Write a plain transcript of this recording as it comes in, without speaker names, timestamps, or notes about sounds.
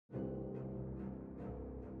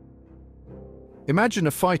Imagine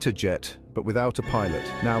a fighter jet, but without a pilot.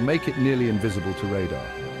 Now make it nearly invisible to radar.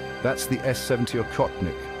 That's the S-70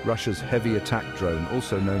 Okhotnik, Russia's heavy attack drone,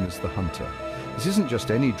 also known as the Hunter. This isn't just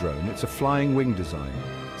any drone, it's a flying wing design,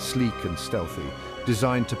 sleek and stealthy,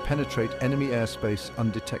 designed to penetrate enemy airspace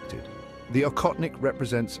undetected. The Okhotnik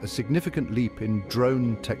represents a significant leap in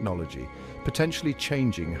drone technology, potentially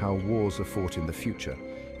changing how wars are fought in the future.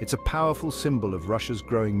 It's a powerful symbol of Russia's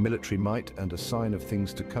growing military might and a sign of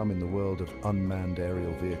things to come in the world of unmanned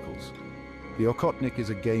aerial vehicles. The Okhotnik is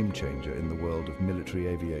a game changer in the world of military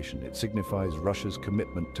aviation. It signifies Russia's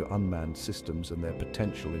commitment to unmanned systems and their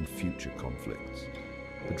potential in future conflicts.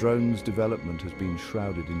 The drone's development has been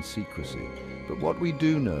shrouded in secrecy, but what we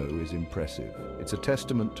do know is impressive. It's a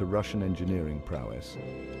testament to Russian engineering prowess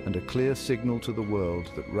and a clear signal to the world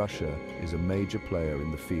that Russia is a major player in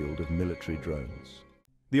the field of military drones.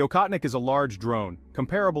 The Okhotnik is a large drone,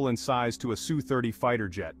 comparable in size to a Su-30 fighter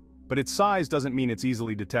jet, but its size doesn't mean it's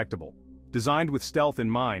easily detectable. Designed with stealth in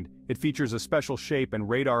mind, it features a special shape and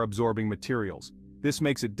radar-absorbing materials. This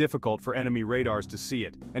makes it difficult for enemy radars to see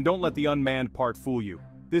it, and don't let the unmanned part fool you.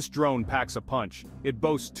 This drone packs a punch. It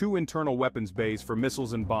boasts 2 internal weapons bays for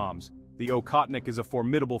missiles and bombs. The Okhotnik is a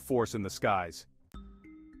formidable force in the skies.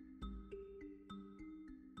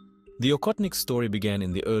 The Okhotnik's story began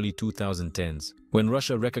in the early 2010s, when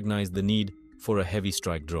Russia recognized the need for a heavy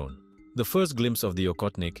strike drone. The first glimpse of the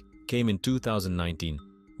Okhotnik came in 2019,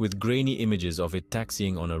 with grainy images of it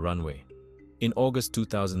taxiing on a runway. In August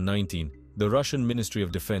 2019, the Russian Ministry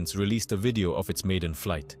of Defense released a video of its maiden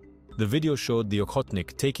flight. The video showed the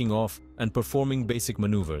Okhotnik taking off and performing basic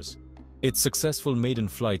maneuvers. Its successful maiden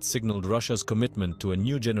flight signaled Russia's commitment to a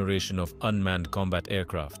new generation of unmanned combat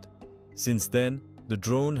aircraft. Since then, the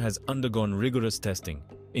drone has undergone rigorous testing,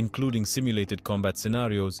 including simulated combat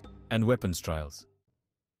scenarios and weapons trials.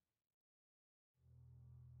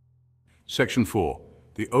 Section 4.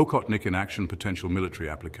 The Okhotnik in action potential military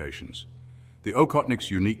applications. The Okhotnik's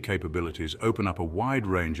unique capabilities open up a wide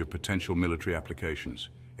range of potential military applications.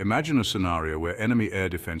 Imagine a scenario where enemy air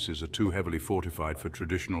defenses are too heavily fortified for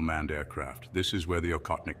traditional manned aircraft. This is where the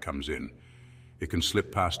Okhotnik comes in. It can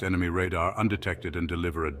slip past enemy radar undetected and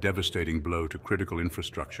deliver a devastating blow to critical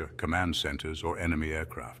infrastructure, command centers, or enemy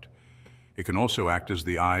aircraft. It can also act as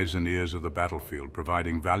the eyes and ears of the battlefield,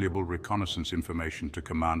 providing valuable reconnaissance information to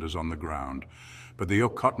commanders on the ground. But the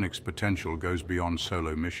Okhotnik's potential goes beyond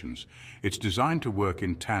solo missions. It's designed to work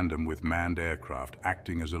in tandem with manned aircraft,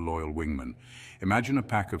 acting as a loyal wingman. Imagine a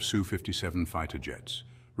pack of Su-57 fighter jets,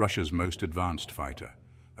 Russia's most advanced fighter,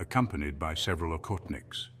 accompanied by several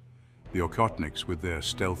Okhotniks. The Okhotniks, with their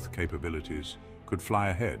stealth capabilities, could fly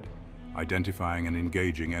ahead, identifying and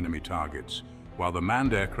engaging enemy targets, while the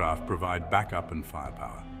manned aircraft provide backup and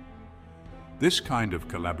firepower. This kind of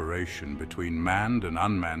collaboration between manned and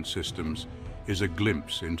unmanned systems is a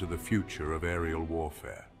glimpse into the future of aerial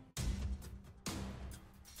warfare.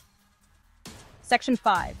 Section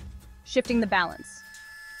 5. Shifting the balance.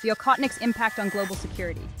 The Okhotnik's impact on global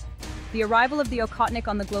security. The arrival of the Okhotnik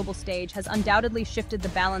on the global stage has undoubtedly shifted the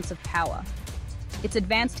balance of power. Its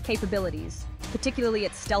advanced capabilities, particularly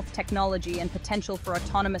its stealth technology and potential for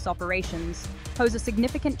autonomous operations, pose a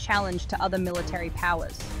significant challenge to other military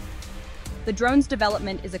powers. The drone's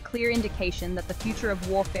development is a clear indication that the future of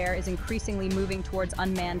warfare is increasingly moving towards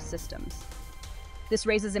unmanned systems. This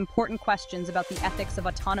raises important questions about the ethics of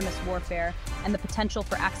autonomous warfare and the potential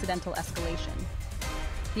for accidental escalation.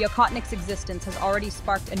 The Okhotnik's existence has already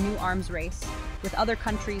sparked a new arms race, with other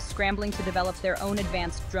countries scrambling to develop their own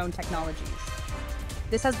advanced drone technologies.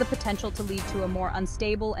 This has the potential to lead to a more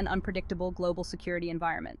unstable and unpredictable global security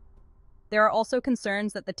environment. There are also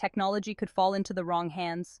concerns that the technology could fall into the wrong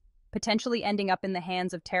hands, potentially ending up in the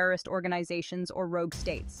hands of terrorist organizations or rogue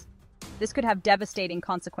states. This could have devastating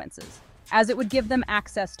consequences, as it would give them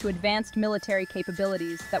access to advanced military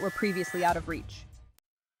capabilities that were previously out of reach.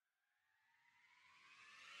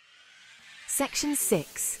 Section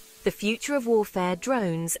 6. The future of warfare,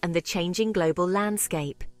 drones, and the changing global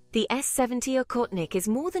landscape. The S-70 Okhotnik is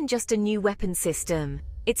more than just a new weapon system.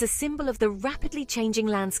 It's a symbol of the rapidly changing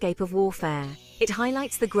landscape of warfare. It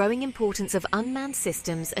highlights the growing importance of unmanned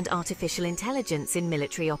systems and artificial intelligence in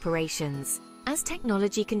military operations. As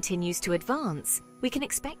technology continues to advance, we can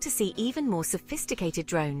expect to see even more sophisticated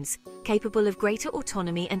drones, capable of greater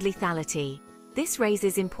autonomy and lethality. This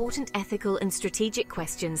raises important ethical and strategic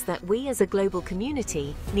questions that we as a global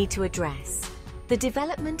community need to address. The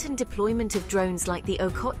development and deployment of drones like the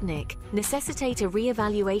Okhotnik necessitate a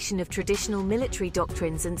re-evaluation of traditional military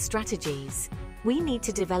doctrines and strategies. We need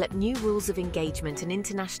to develop new rules of engagement and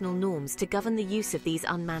international norms to govern the use of these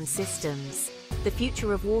unmanned systems. The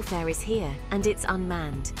future of warfare is here, and it's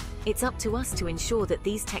unmanned. It's up to us to ensure that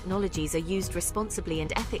these technologies are used responsibly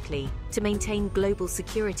and ethically to maintain global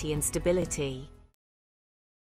security and stability.